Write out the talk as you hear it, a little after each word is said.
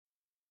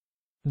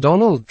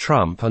Donald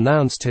Trump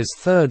announced his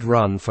third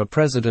run for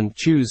president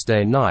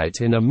Tuesday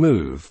night in a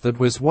move that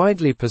was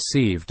widely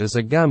perceived as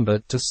a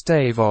gambit to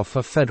stave off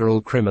a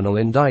federal criminal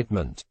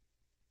indictment.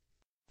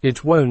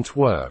 It won't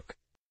work.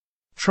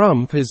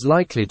 Trump is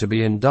likely to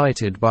be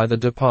indicted by the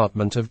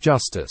Department of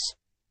Justice,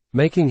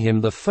 making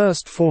him the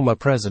first former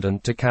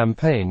president to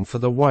campaign for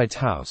the White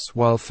House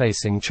while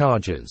facing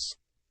charges.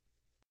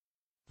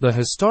 The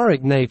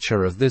historic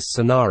nature of this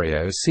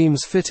scenario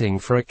seems fitting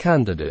for a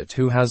candidate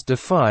who has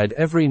defied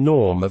every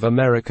norm of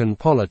American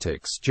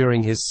politics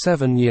during his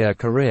 7-year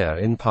career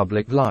in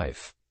public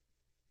life.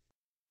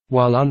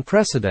 While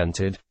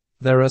unprecedented,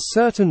 there are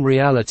certain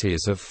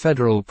realities of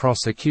federal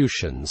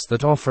prosecutions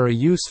that offer a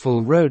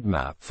useful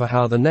roadmap for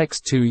how the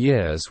next 2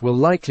 years will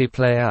likely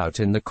play out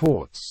in the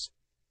courts.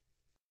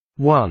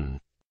 1.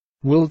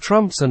 Will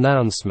Trump's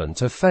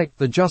announcement affect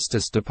the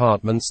Justice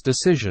Department's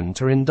decision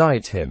to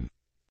indict him?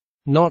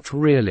 Not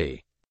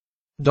really.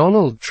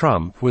 Donald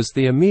Trump was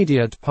the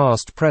immediate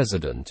past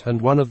president and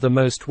one of the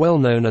most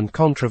well-known and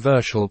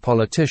controversial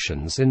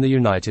politicians in the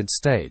United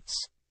States.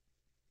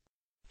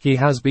 He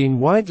has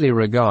been widely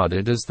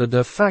regarded as the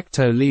de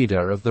facto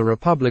leader of the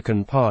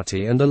Republican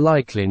Party and a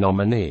likely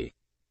nominee.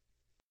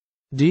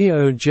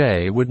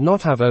 DOJ would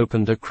not have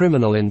opened a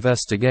criminal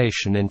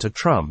investigation into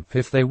Trump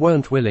if they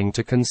weren't willing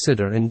to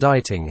consider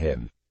indicting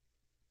him.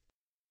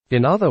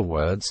 In other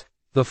words,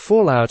 the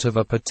fallout of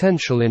a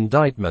potential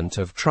indictment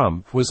of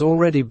Trump was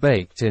already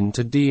baked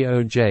into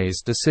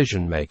DOJ's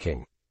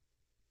decision-making.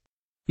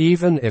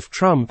 Even if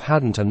Trump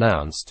hadn't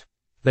announced,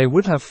 they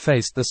would have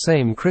faced the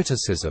same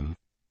criticism,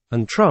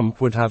 and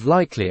Trump would have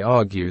likely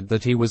argued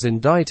that he was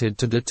indicted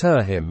to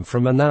deter him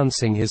from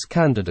announcing his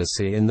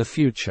candidacy in the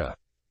future.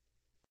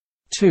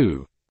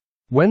 2.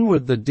 When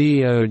would the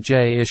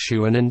DOJ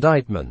issue an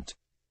indictment?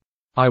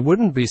 I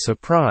wouldn't be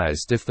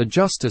surprised if the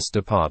Justice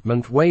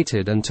Department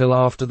waited until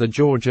after the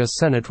Georgia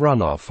Senate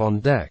runoff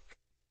on deck.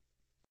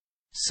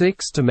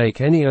 6. To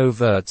make any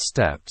overt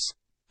steps,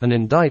 an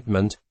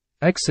indictment,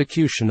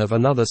 execution of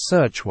another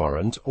search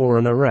warrant, or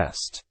an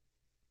arrest.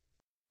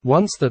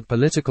 Once that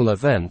political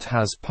event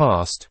has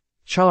passed,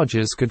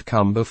 charges could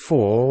come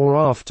before or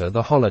after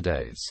the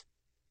holidays.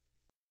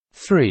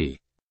 3.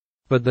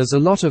 But there's a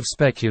lot of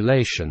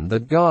speculation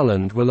that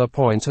Garland will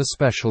appoint a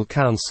special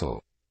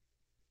counsel.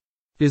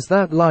 Is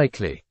that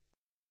likely?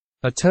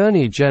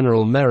 Attorney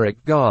General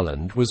Merrick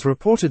Garland was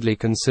reportedly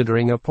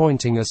considering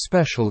appointing a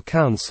special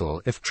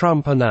counsel if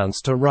Trump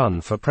announced a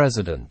run for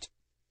president.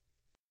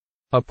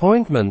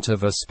 Appointment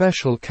of a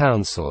special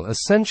counsel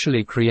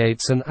essentially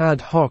creates an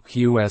ad hoc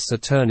U.S.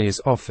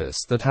 Attorney's office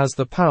that has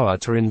the power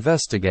to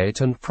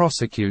investigate and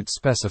prosecute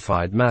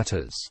specified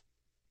matters.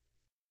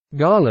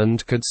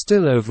 Garland could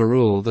still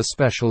overrule the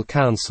special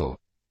counsel,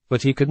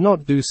 but he could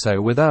not do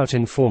so without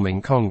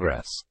informing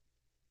Congress.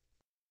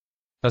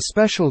 A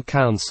special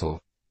counsel,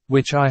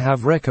 which I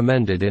have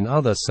recommended in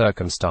other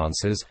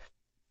circumstances,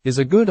 is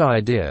a good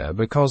idea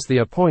because the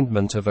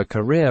appointment of a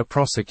career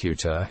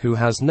prosecutor who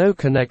has no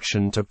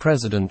connection to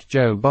President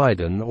Joe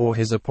Biden or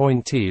his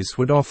appointees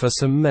would offer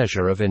some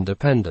measure of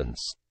independence.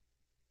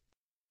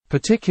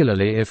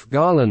 Particularly if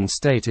Garland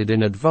stated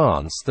in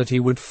advance that he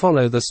would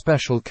follow the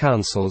special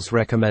counsel's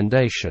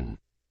recommendation.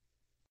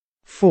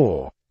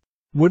 4.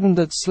 Wouldn't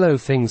that slow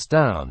things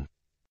down?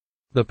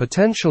 The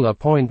potential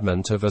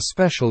appointment of a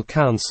special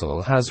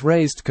counsel has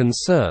raised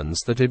concerns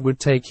that it would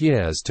take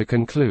years to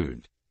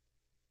conclude.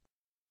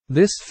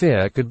 This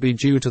fear could be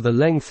due to the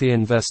lengthy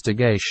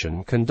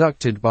investigation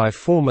conducted by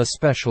former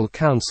special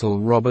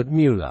counsel Robert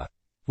Mueller,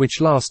 which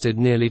lasted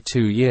nearly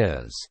 2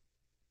 years.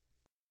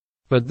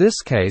 But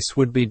this case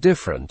would be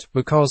different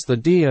because the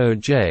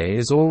DOJ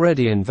is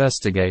already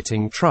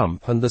investigating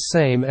Trump and the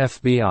same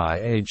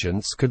FBI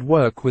agents could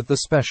work with the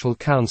special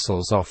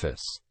counsel's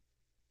office.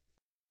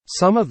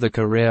 Some of the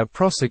career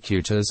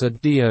prosecutors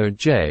at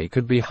DOJ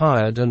could be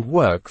hired and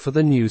work for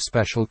the new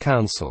special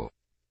counsel.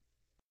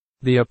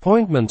 The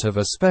appointment of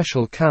a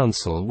special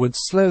counsel would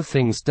slow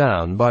things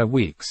down by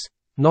weeks,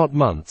 not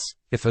months,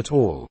 if at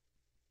all.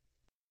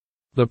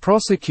 The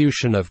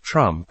prosecution of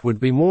Trump would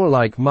be more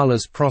like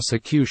Mueller's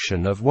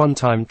prosecution of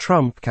one-time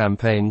Trump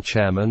campaign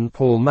chairman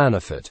Paul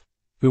Manafort,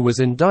 who was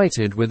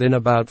indicted within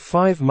about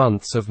 5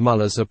 months of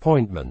Mueller's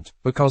appointment,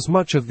 because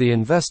much of the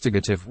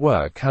investigative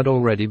work had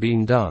already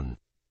been done.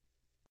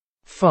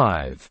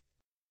 5.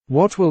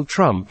 What will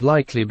Trump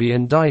likely be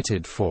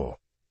indicted for?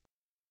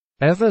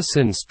 Ever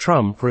since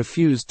Trump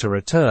refused to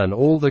return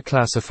all the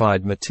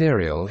classified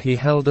material he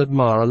held at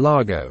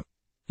Mar-a-Lago,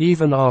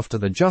 even after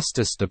the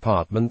Justice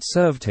Department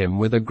served him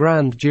with a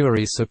grand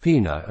jury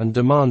subpoena and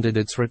demanded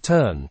its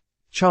return,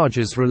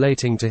 charges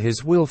relating to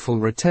his willful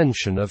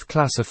retention of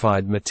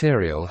classified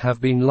material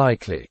have been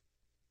likely.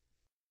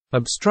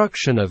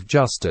 Obstruction of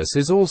justice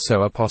is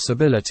also a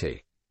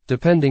possibility,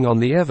 depending on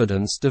the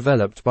evidence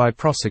developed by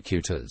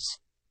prosecutors.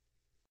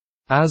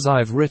 As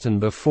I've written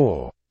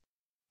before,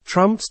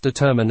 Trump's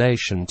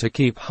determination to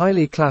keep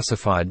highly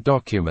classified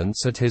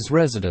documents at his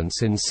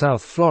residence in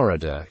South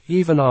Florida,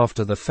 even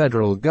after the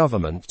federal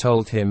government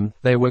told him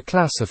they were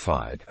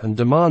classified and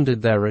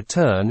demanded their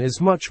return,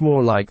 is much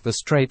more like the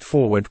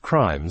straightforward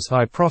crimes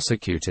I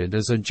prosecuted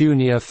as a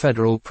junior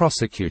federal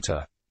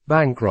prosecutor,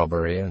 bank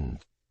robbery and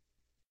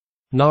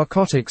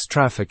narcotics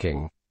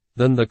trafficking,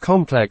 than the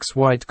complex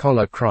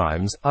white-collar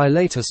crimes I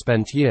later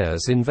spent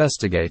years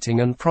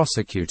investigating and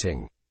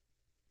prosecuting.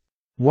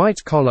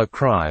 White-collar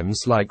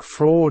crimes like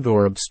fraud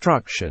or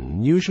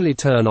obstruction usually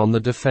turn on the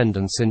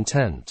defendant's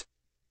intent.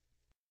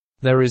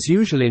 There is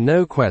usually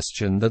no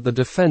question that the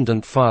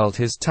defendant filed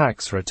his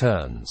tax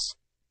returns.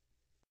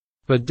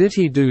 But did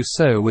he do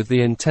so with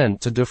the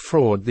intent to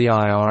defraud the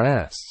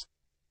IRS?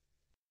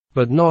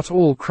 But not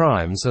all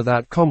crimes are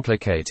that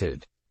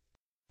complicated.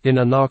 In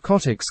a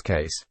narcotics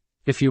case,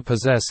 if you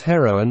possess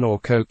heroin or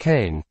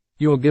cocaine,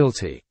 you're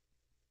guilty.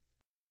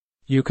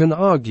 You can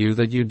argue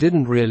that you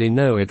didn't really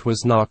know it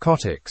was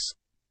narcotics.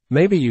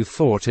 Maybe you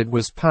thought it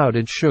was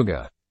powdered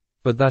sugar.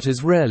 But that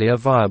is rarely a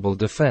viable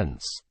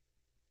defense.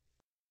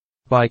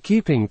 By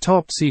keeping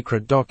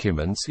top-secret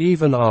documents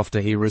even after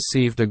he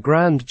received a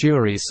grand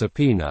jury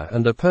subpoena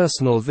and a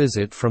personal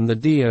visit from the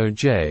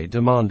DOJ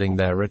demanding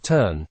their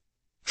return,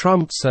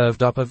 Trump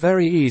served up a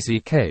very easy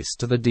case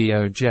to the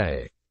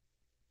DOJ.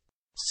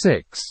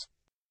 6.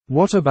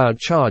 What about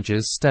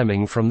charges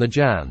stemming from the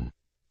Jan.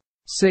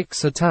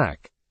 6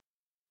 attack?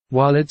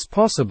 While it's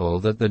possible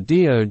that the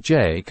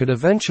DOJ could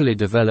eventually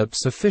develop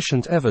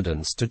sufficient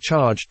evidence to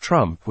charge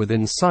Trump with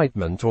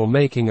incitement or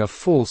making a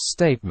false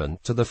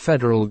statement to the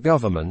federal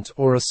government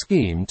or a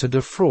scheme to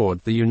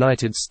defraud the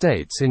United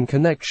States in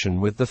connection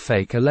with the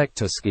fake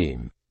elector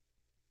scheme,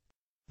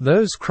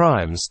 those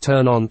crimes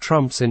turn on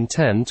Trump's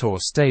intent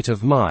or state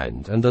of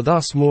mind and are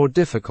thus more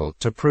difficult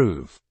to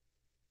prove.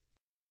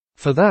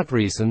 For that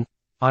reason,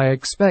 I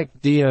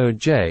expect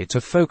DOJ to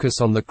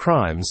focus on the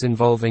crimes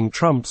involving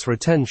Trump's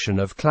retention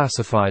of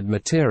classified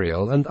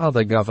material and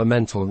other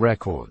governmental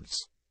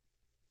records.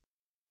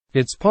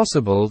 It's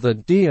possible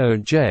that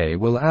DOJ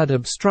will add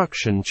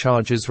obstruction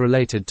charges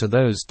related to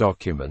those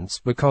documents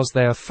because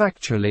they are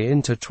factually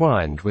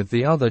intertwined with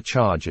the other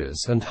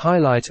charges and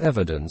highlight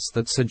evidence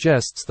that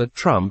suggests that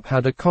Trump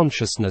had a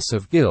consciousness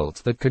of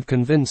guilt that could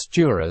convince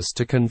jurors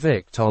to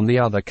convict on the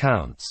other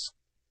counts.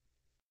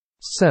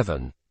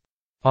 7.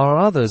 Are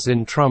others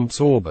in Trump's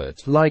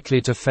orbit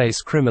likely to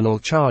face criminal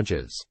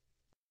charges?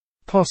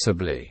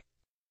 Possibly.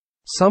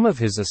 Some of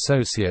his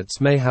associates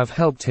may have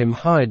helped him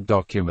hide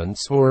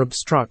documents or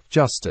obstruct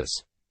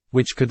justice,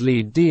 which could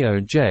lead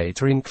DOJ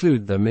to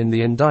include them in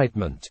the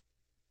indictment.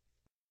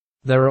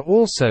 There are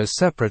also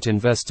separate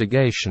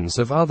investigations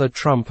of other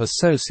Trump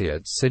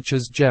associates such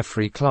as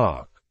Jeffrey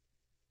Clark.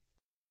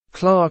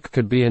 Clark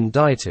could be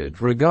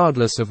indicted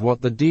regardless of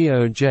what the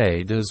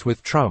DOJ does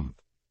with Trump.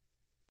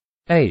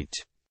 8.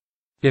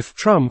 If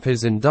Trump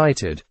is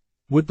indicted,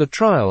 would the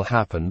trial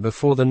happen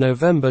before the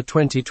November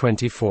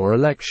 2024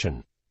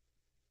 election?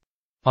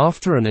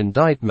 After an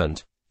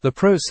indictment, the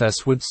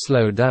process would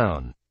slow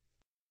down.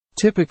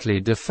 Typically,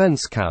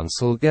 defense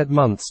counsel get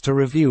months to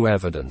review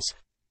evidence,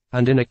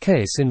 and in a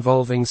case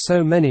involving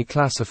so many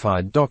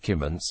classified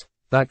documents,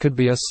 that could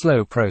be a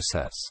slow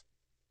process.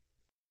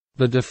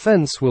 The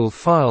defense will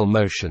file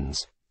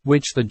motions,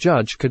 which the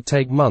judge could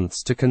take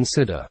months to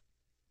consider.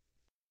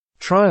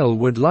 Trial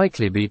would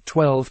likely be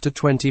 12 to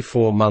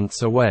 24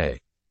 months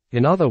away.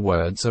 In other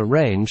words, a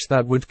range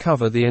that would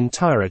cover the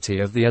entirety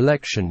of the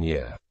election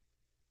year.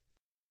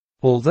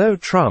 Although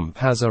Trump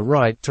has a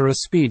right to a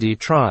speedy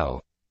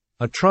trial,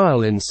 a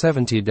trial in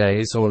 70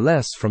 days or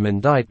less from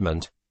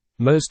indictment,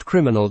 most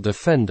criminal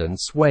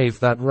defendants waive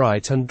that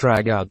right and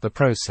drag out the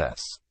process.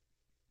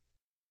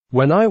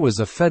 When I was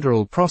a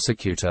federal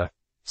prosecutor,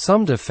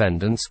 some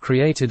defendants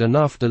created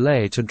enough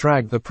delay to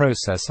drag the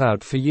process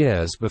out for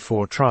years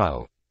before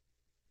trial.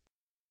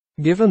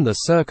 Given the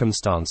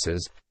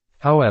circumstances,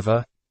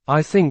 however,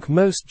 I think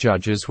most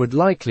judges would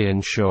likely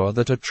ensure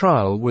that a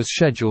trial was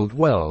scheduled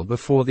well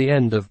before the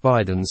end of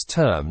Biden's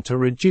term to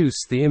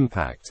reduce the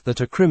impact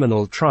that a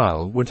criminal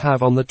trial would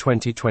have on the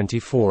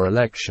 2024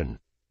 election.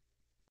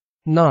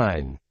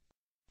 9.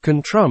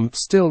 Can Trump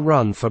still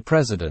run for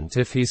president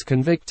if he's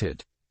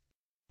convicted?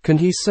 Can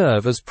he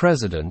serve as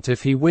president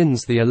if he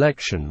wins the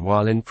election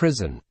while in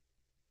prison?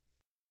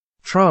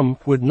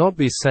 Trump would not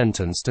be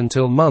sentenced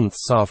until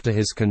months after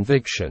his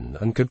conviction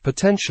and could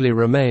potentially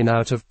remain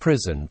out of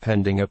prison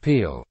pending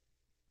appeal.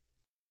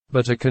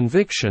 But a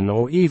conviction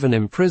or even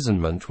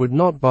imprisonment would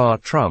not bar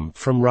Trump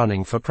from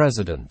running for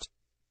president.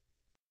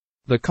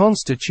 The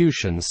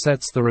Constitution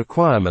sets the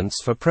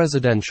requirements for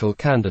presidential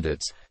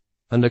candidates,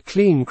 and a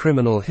clean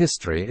criminal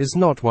history is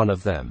not one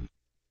of them.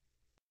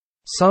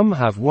 Some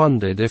have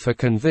wondered if a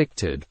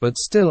convicted but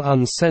still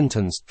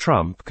unsentenced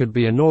Trump could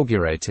be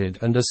inaugurated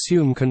and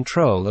assume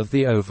control of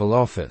the Oval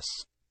Office.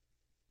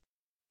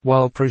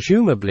 While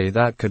presumably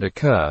that could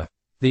occur,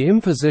 The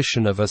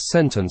imposition of a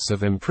sentence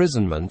of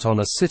imprisonment on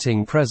a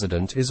sitting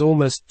president is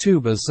almost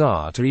too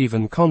bizarre to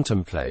even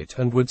contemplate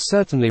and would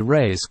certainly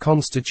raise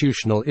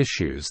constitutional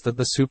issues that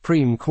the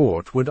Supreme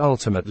Court would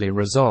ultimately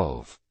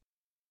resolve.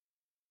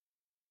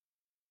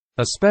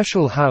 A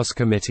special House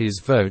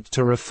committee's vote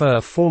to refer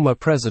former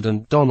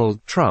President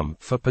Donald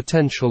Trump for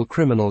potential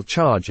criminal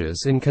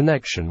charges in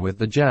connection with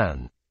the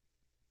Jan.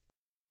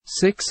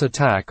 6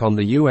 attack on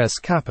the U.S.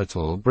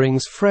 Capitol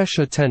brings fresh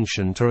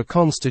attention to a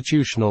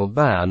constitutional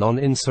ban on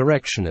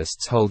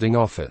insurrectionists holding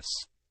office.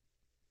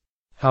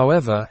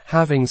 However,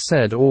 having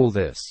said all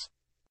this,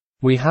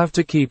 we have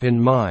to keep in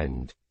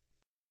mind,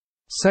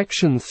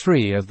 Section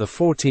 3 of the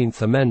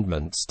 14th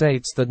Amendment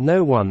states that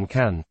no one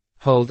can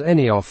hold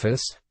any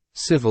office,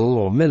 civil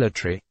or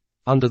military,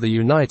 under the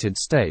United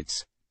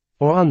States,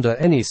 or under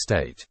any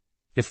state,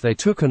 if they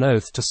took an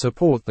oath to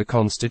support the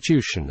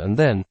Constitution and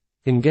then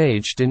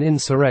engaged in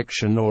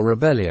insurrection or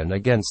rebellion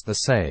against the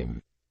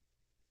same.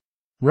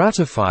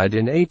 Ratified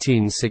in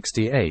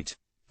 1868,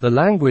 the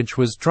language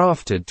was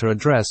drafted to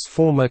address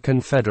former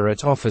Confederate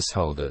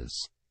officeholders.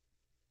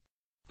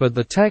 But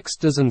the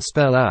text doesn't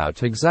spell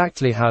out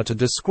exactly how to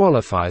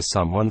disqualify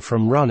someone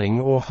from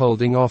running or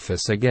holding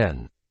office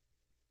again.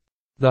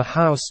 The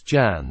House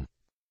Jan.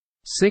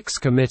 6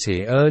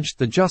 committee urged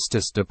the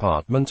Justice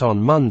Department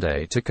on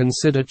Monday to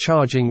consider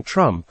charging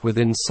Trump with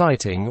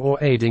inciting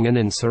or aiding an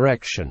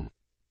insurrection.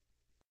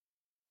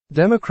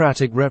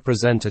 Democratic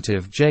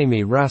Representative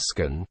Jamie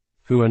Raskin,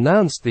 who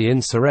announced the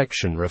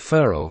insurrection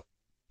referral,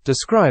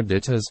 described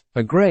it as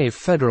a grave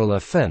federal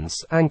offense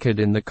anchored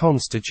in the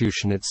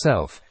Constitution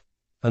itself,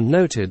 and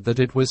noted that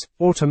it was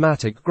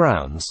automatic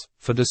grounds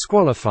for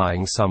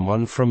disqualifying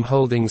someone from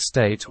holding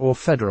state or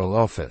federal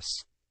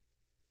office.